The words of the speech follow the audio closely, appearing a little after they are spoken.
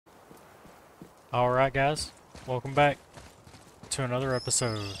Alright guys, welcome back to another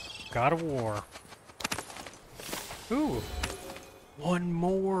episode of God of War. Ooh, one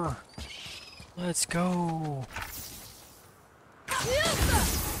more. Let's go.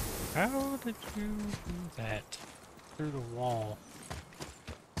 How did you do that? Through the wall.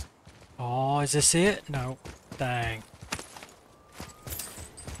 Oh, is this it? No. Dang.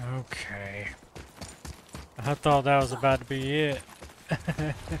 Okay. I thought that was about to be it.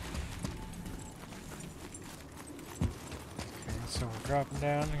 Okay, so we're dropping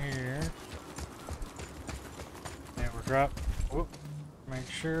down here. And we're dropping. Whoop. Make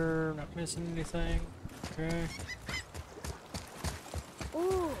sure I'm not missing anything. Okay.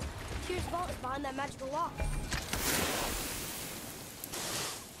 Ooh, Tyr's vault is behind that magical lock.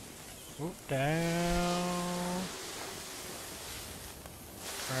 Whoop, down.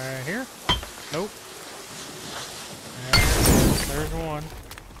 Right here. Nope. There's one.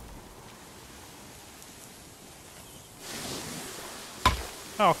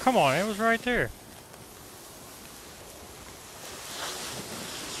 Oh, come on, it was right there.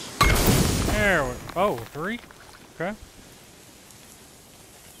 There we oh, three? Okay.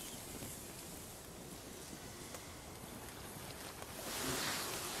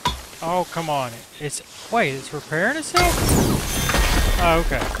 Oh, come on. Wait, it's repairing itself? Oh,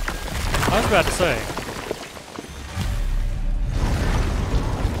 okay. I was about to say.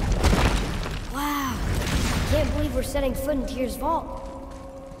 Wow. Can't believe we're setting foot in Tyr's vault.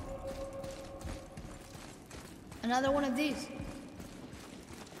 Another one of these.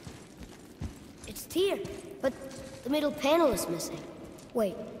 It's Tyr, but the middle panel is missing.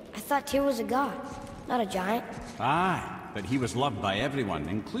 Wait, I thought Tyr was a god, not a giant. Aye, but he was loved by everyone,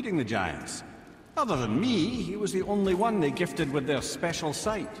 including the giants. Other than me, he was the only one they gifted with their special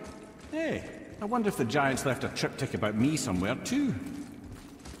sight. Hey, I wonder if the giants left a triptych about me somewhere too.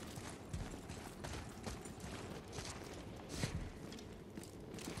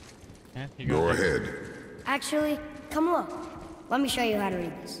 Yeah, Go ahead. Actually, come look. Let me show you how to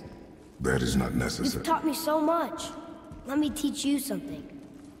read this. That is not You've necessary. taught me so much. Let me teach you something.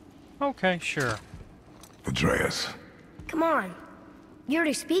 Okay, sure. Atreus. Come on. You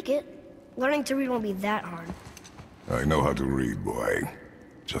already speak it. Learning to read won't be that hard. I know how to read, boy.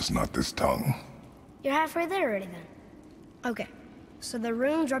 Just not this tongue. You're halfway there already then. Okay, so the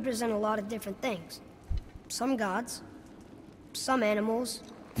runes represent a lot of different things. Some gods, some animals.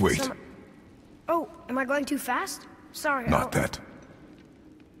 Wait. Some... Oh, am I going too fast? Sorry. Not that.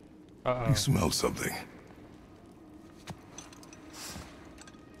 Uh-oh. You smell something.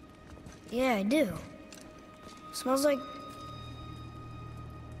 Yeah, I do. Smells like...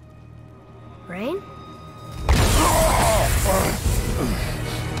 rain?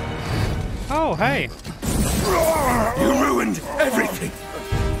 Oh, hey. You ruined everything!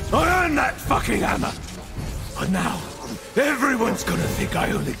 I earned that fucking hammer! And now, everyone's gonna think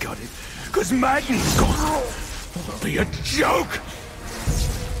I only got it, because Magni's gone! It'll be a joke!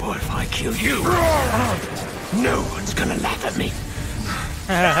 But if I kill you, no one's gonna laugh at me!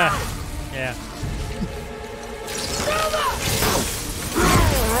 Yeah.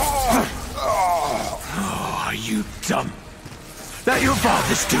 Oh, are you dumb? That your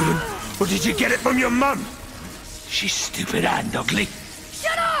father's doing? Or did you get it from your mum? She's stupid and ugly.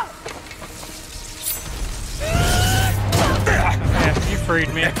 Shut up! Yeah, you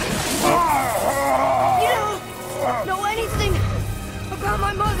freed me. Oh. You don't know anything about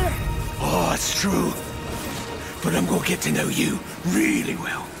my mother. Oh, it's true. But I'm gonna get to know you really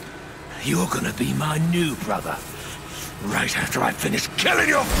well. You're gonna be my new brother. Right after I finish killing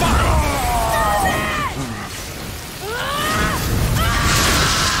your father!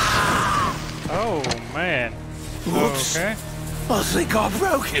 Oh, man. Whoops. Okay. I think I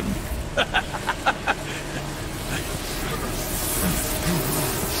broke him.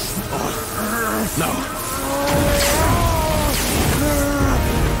 No.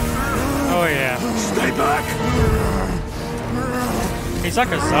 Oh, yeah. Stay back. He's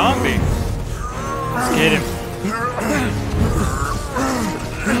like a zombie. Let's get him.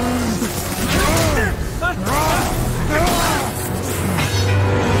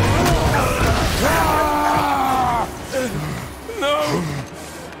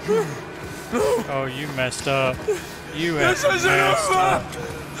 Oh, you messed up. You have messed up.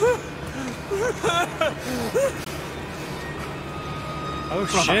 Oh,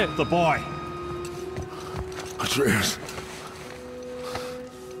 shit. The boy. Atreus.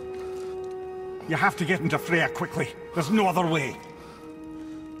 You have to get into Freya quickly. There's no other way.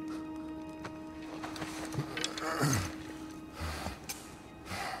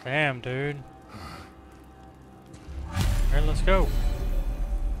 Damn, dude. Alright, let's go.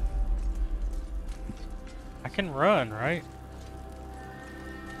 can run, right?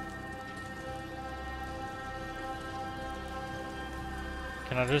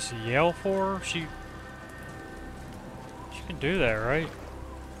 Can I just yell for her? She can do that, right?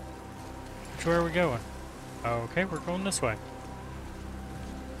 Which way are we going? Okay, we're going this way.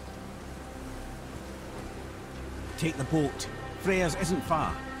 Take the boat. Freya's isn't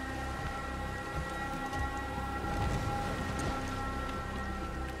far.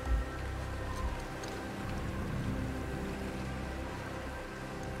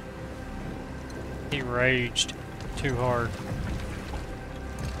 He raged too hard.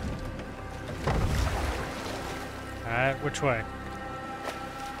 Alright, which way?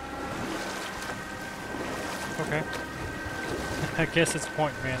 Okay. I guess it's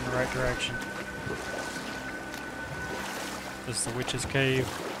pointing me in the right direction. This is the witch's cave.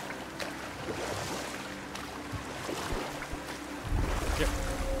 Yep.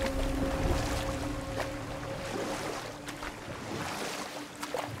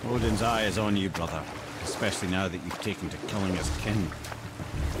 Odin's eye is on you, brother. Especially now that you've taken to killing his kin.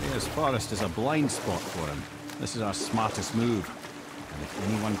 Freya's forest is a blind spot for him. This is our smartest move. And if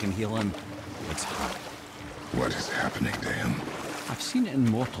anyone can heal him, it's her. What is happening to him? I've seen it in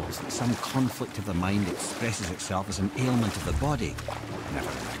mortals that some conflict of the mind expresses itself as an ailment of the body. Never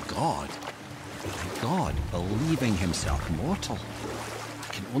in a god. A god believing himself mortal.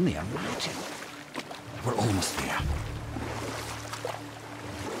 I can only imagine. We're almost there.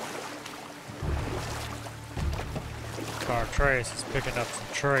 Car Trace is picking up some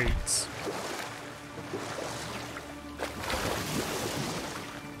traits.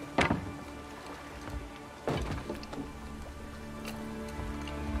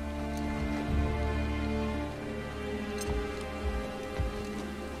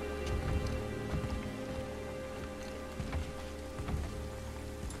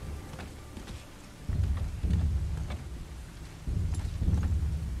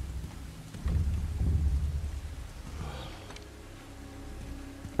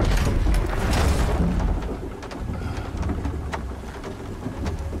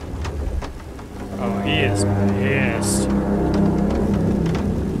 Oh, he is pissed.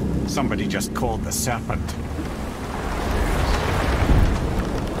 Somebody just called the serpent.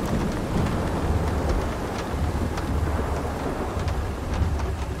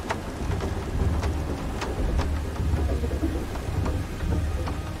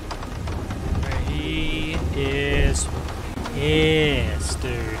 He is pissed,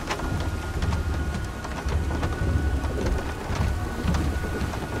 dude.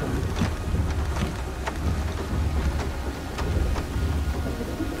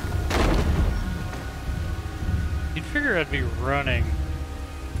 You'd figure I'd be running.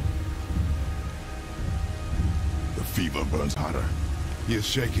 The fever burns hotter. He is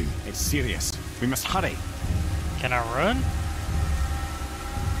shaking. It's serious. We must hurry. Can I run?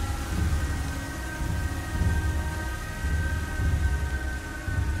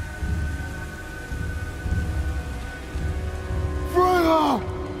 Freya!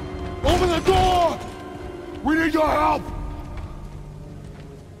 Open the door! We need your help!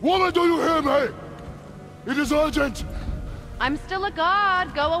 Woman, do you hear me? It is urgent! I'm still a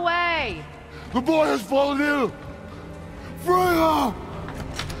god. Go away. The boy has fallen ill! Freya!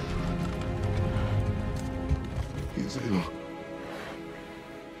 He's ill.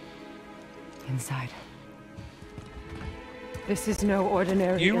 Inside. This is no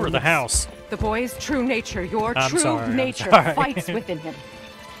ordinary You were the illness. house. The boy's true nature, your I'm true sorry, I'm nature, sorry. fights within him.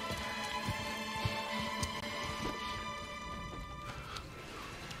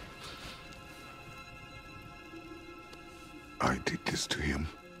 I did this to him.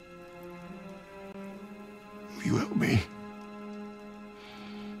 Will you help me?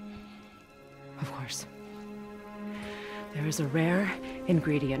 Of course. There is a rare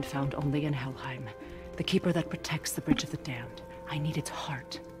ingredient found only in Helheim. The keeper that protects the Bridge of the Damned. I need its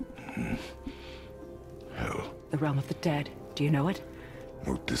heart. Hell, The realm of the dead. Do you know it?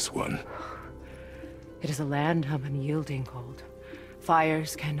 not this one. It is a land of unyielding cold.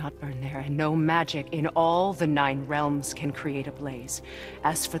 Fires cannot burn there, and no magic in all the 9 realms can create a blaze.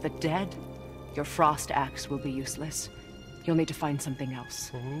 As for the dead, your frost axe will be useless. You'll need to find something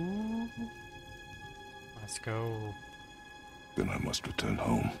else. Ooh. Let's go. Then I must return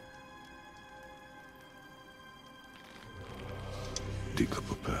home. Dig up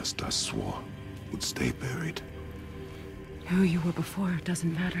a past I swore would stay buried. Who you were before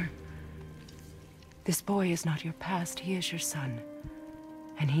doesn't matter. This boy is not your past, he is your son.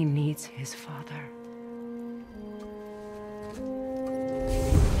 And he needs his father.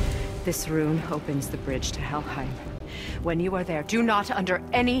 This rune opens the bridge to Helheim. When you are there, do not under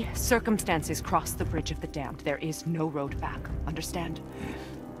any circumstances cross the Bridge of the Damned. There is no road back. Understand?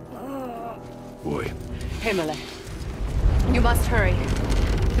 Boy. Himalay. You must hurry.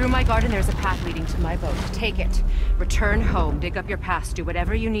 Through my garden, there's a path leading to my boat. Take it. Return home, dig up your past, do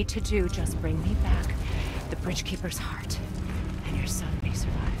whatever you need to do. Just bring me back the Bridgekeeper's heart, and your son may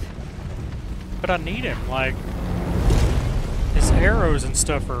survive. But I need him, like... His arrows and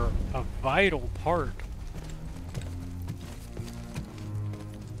stuff are a vital part.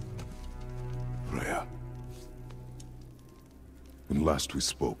 Freya. When last we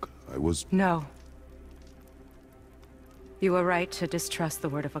spoke, I was... No. You were right to distrust the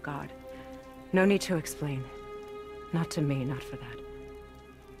word of a god. No need to explain. Not to me, not for that.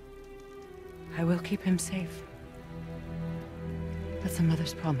 I will keep him safe. That's a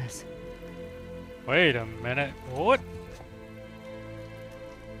mother's promise. Wait a minute. What?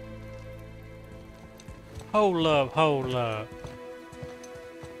 Hold up, hold up.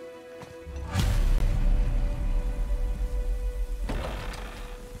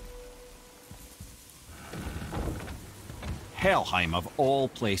 Helheim of all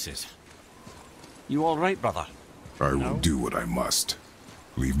places. You all right, brother? I will do what I must.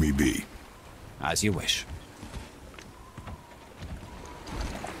 Leave me be. As you wish.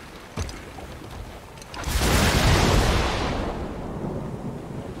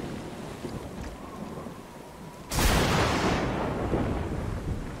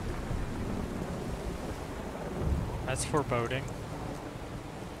 That's foreboding.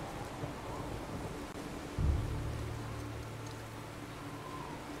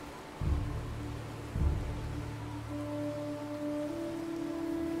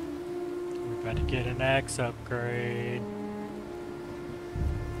 We're about to get an axe upgrade.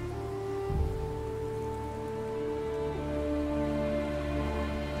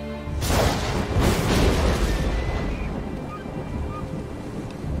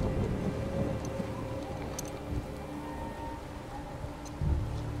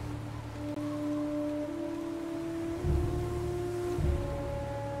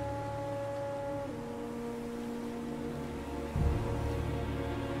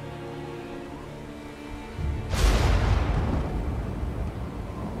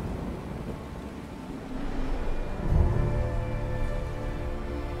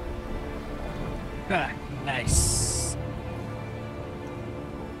 Ah, nice.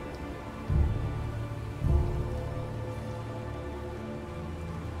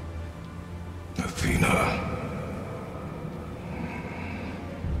 Athena.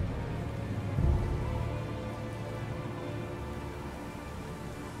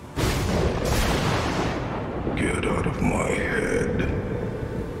 Get out of my head.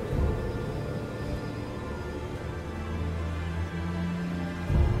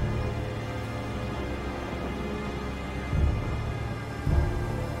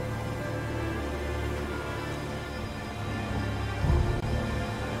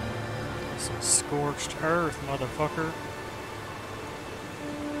 Some scorched earth, motherfucker.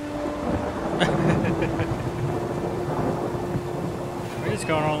 We're just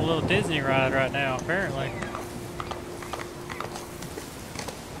going on a little Disney ride right now, apparently.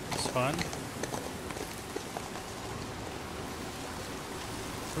 It's fun.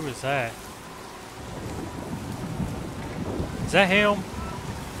 Who is that? Is that him?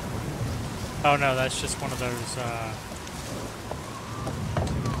 Oh no, that's just one of those,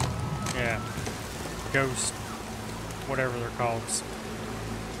 yeah, ghost, whatever they're called.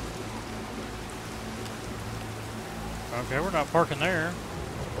 Okay, we're not parking there.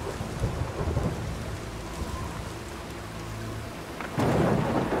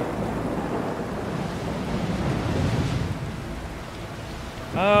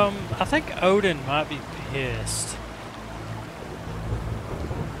 I think Odin might be pissed.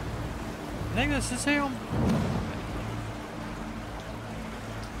 I think this is him.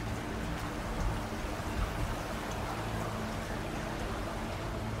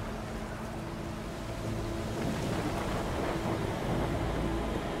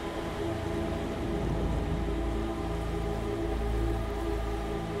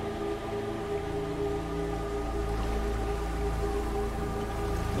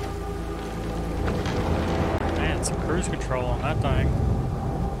 Cruise control on that thing.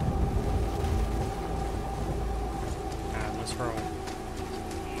 Alright, let's roll.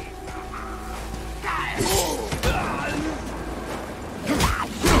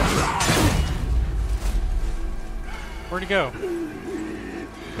 Where'd he go?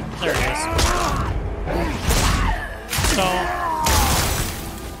 There he is. So.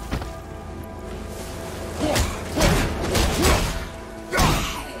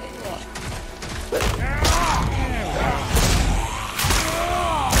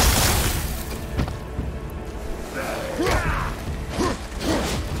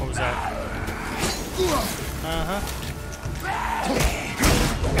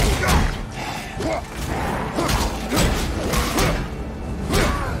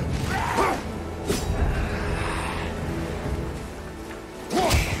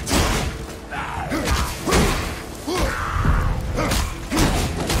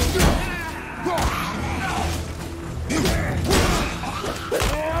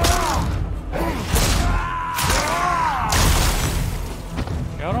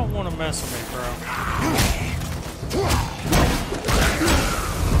 mess with me, bro.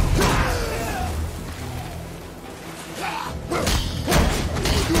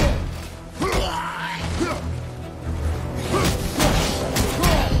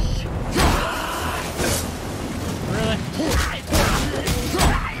 Really?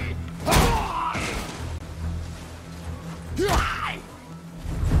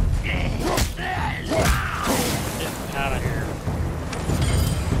 Get out of here.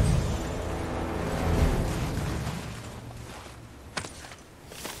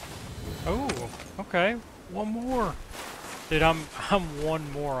 Oh, okay. One more. Dude, I'm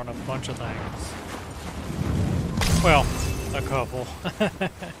one more on a bunch of things. Well, a couple. I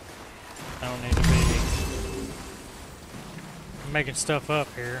don't need to be. I'm making stuff up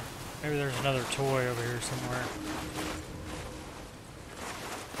here. Maybe there's another toy over here somewhere.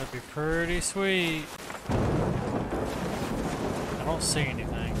 That'd be pretty sweet. I don't see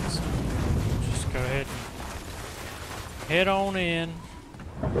anything, so just go ahead and head on in.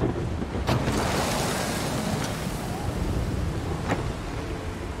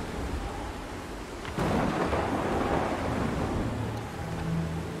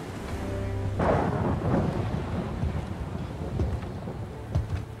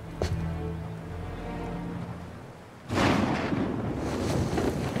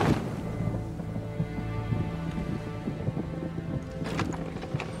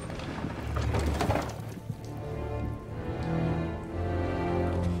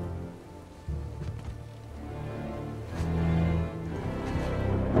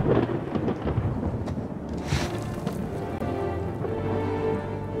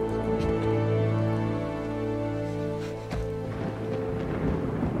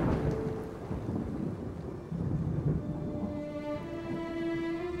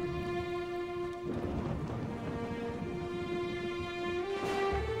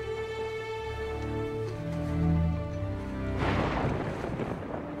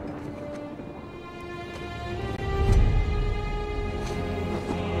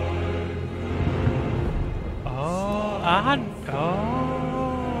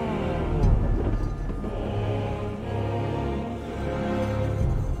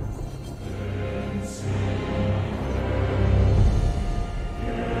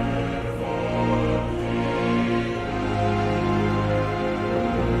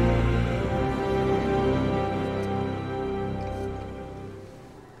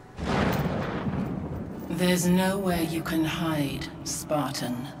 There's nowhere you can hide,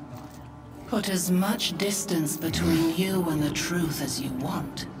 Spartan. Put as much distance between you and the truth as you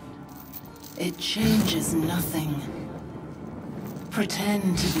want. It changes nothing.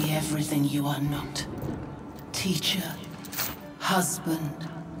 Pretend to be everything you are not. Teacher, husband,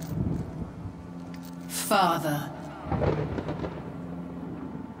 father.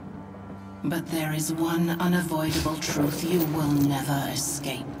 But there is one unavoidable truth you will never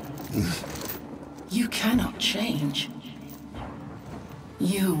escape. You cannot change.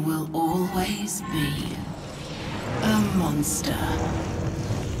 You will always be a monster.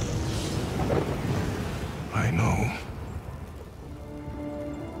 I know.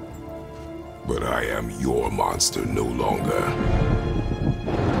 But I am your monster no longer.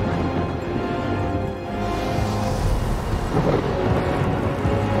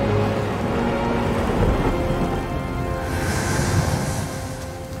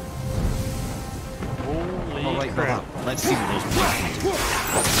 Let's see what those plans do.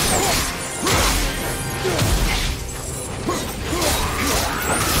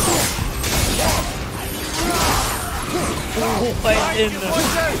 What in the...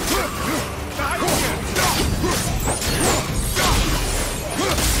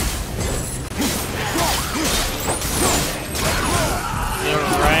 The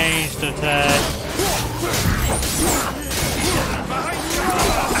ranged attack.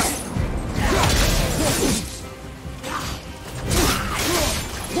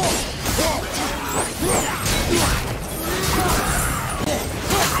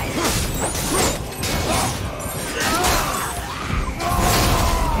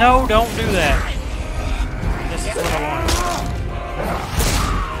 No, don't do that. This is what I want.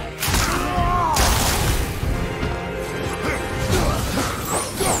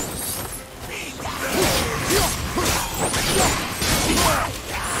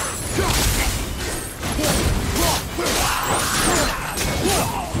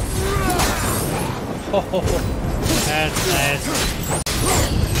 Oh, that's nasty.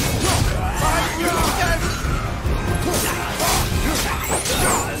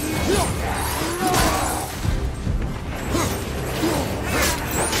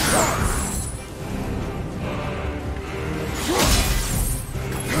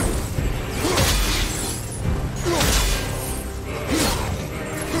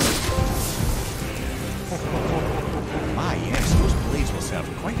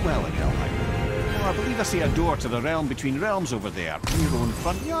 quite well in Helheim. Well, I believe I see a door to the realm between realms over there, in your own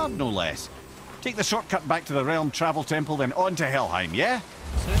front yard, no less. Take the shortcut back to the Realm Travel Temple, then on to Helheim, yeah?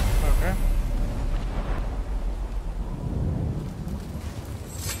 That's it?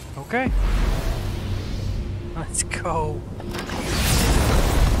 Okay. Okay. Let's go.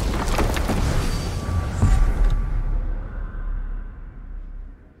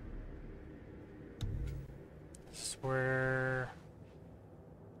 This is where...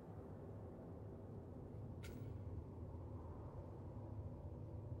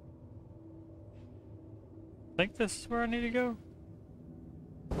 I think this is where I need to go.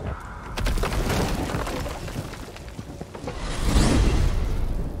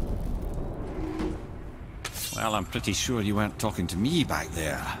 Well, I'm pretty sure you weren't talking to me back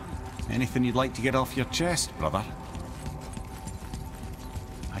there. Anything you'd like to get off your chest, brother?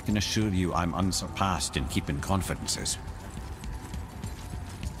 I can assure you I'm unsurpassed in keeping confidences.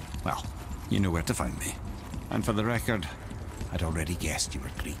 Well, you know where to find me. And for the record, I'd already guessed you were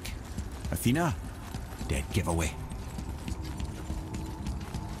Greek. Athena? Dead giveaway.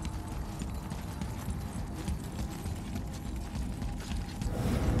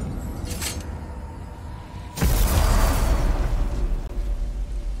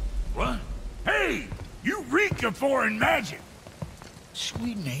 What? Hey! You reek of foreign magic!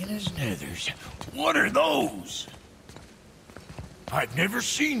 Sweet Nana's nethers. What are those? I've never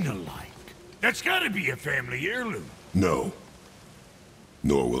seen the like. That's gotta be a family heirloom. No.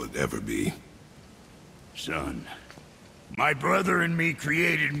 Nor will it ever be. Son, my brother and me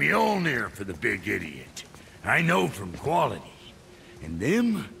created Mjolnir for the big idiot. I know from quality. And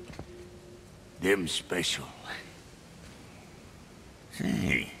them special.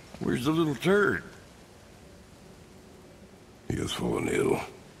 Hey, where's the little turd? He has fallen ill.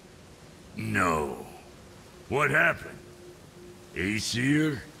 No. What happened?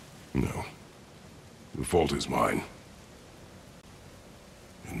 Aesir? No. The fault is mine.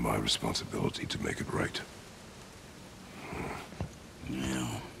 And my responsibility to make it right.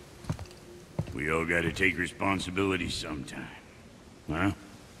 Well, we all gotta take responsibility sometime. Huh?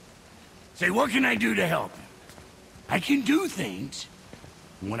 Say, what can I do to help him? I can do things.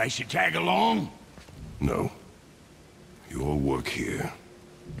 When I should tag along? No. Your work here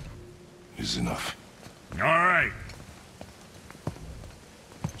is enough. All right.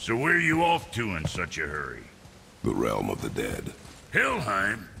 So where are you off to in such a hurry? The realm of the dead.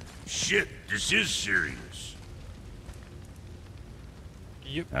 Helheim? Shit, this is serious.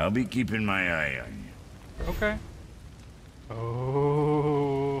 Yep. I'll be keeping my eye on you. Okay.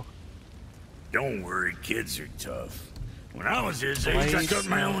 Oh. Don't worry, kids are tough. When I was his age, I Blades cut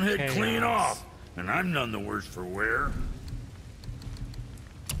my own head of clean chaos. off. And I'm none the worse for wear.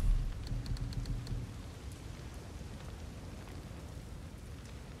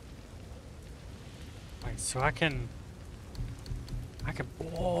 Wait, so I can...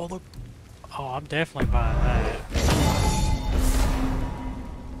 Oh, look. Oh, I'm definitely buying that.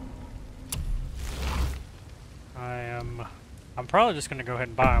 I'm probably just gonna go ahead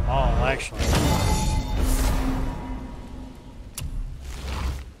and buy them all, actually.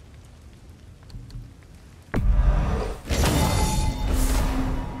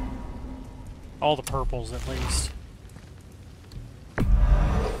 All the purples, at least.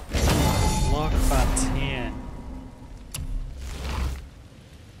 Luck by 10.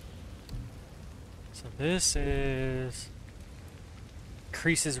 So this is...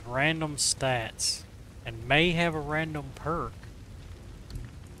 increases random stats. And may have a random perk.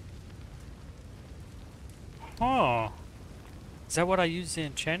 Huh. Is that what I use the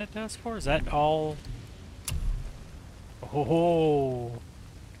enchanted dust for? Is that all? Oh.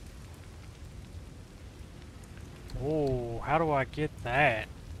 Oh, how do I get that?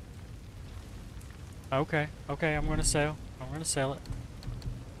 Okay, okay, I'm gonna sell. I'm gonna sell it.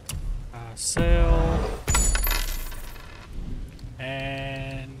 Sell.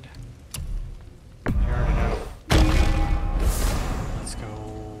 And... you already know. Let's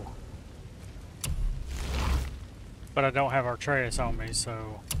go. But I don't have Artreus on me,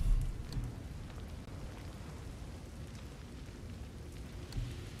 so...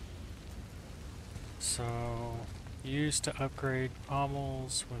 So... used to upgrade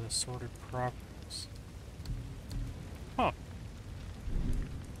pommels with assorted properties. Huh.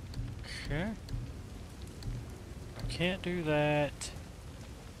 Okay. I can't do that.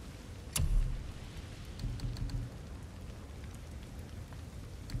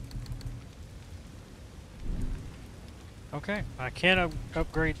 Okay, I can't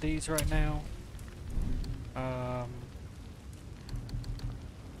upgrade these right now.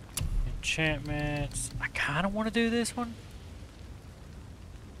 Enchantments. I kind of want to do this one.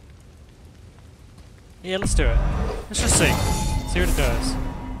 Yeah, let's do it. Let's just see. See what it does.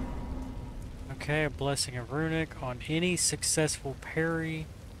 Okay, a blessing of runic on any successful parry,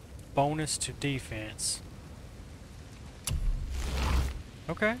 bonus to defense.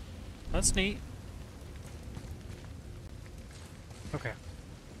 Okay, that's neat. Okay.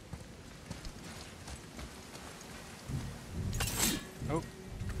 Oh,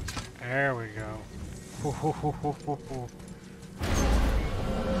 there we go. Ho, ho, ho, ho, ho, ho.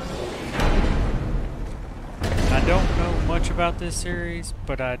 I don't know much about this series,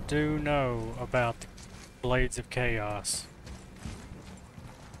 but I do know about the Blades of Chaos.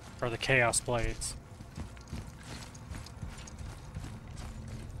 Or the Chaos Blades.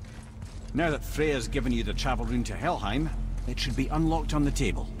 Now that Freya's given you the travel rune to Helheim, it should be unlocked on the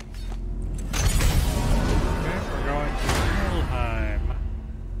table. Okay, we're going to Helheim.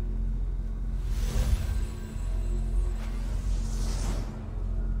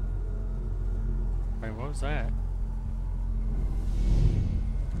 Wait, what was that?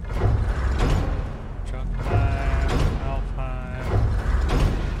 Jotunheim, Alfheim,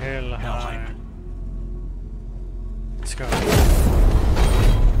 Helheim. Let's go.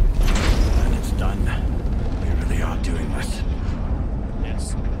 And it's done. We really are doing this.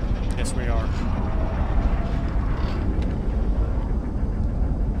 Yes. Yes, we are.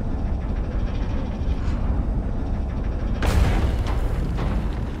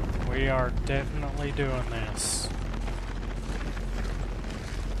 We are definitely doing this.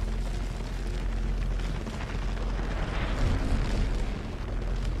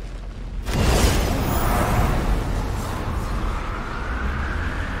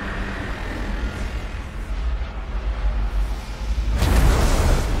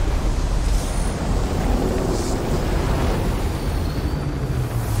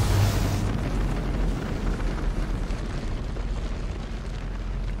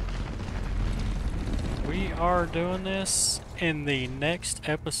 We are doing this in the next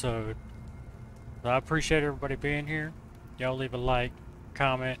episode. So I appreciate everybody being here. Y'all leave a like,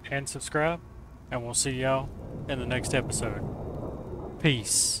 comment, and subscribe. And we'll see y'all in the next episode.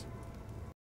 Peace.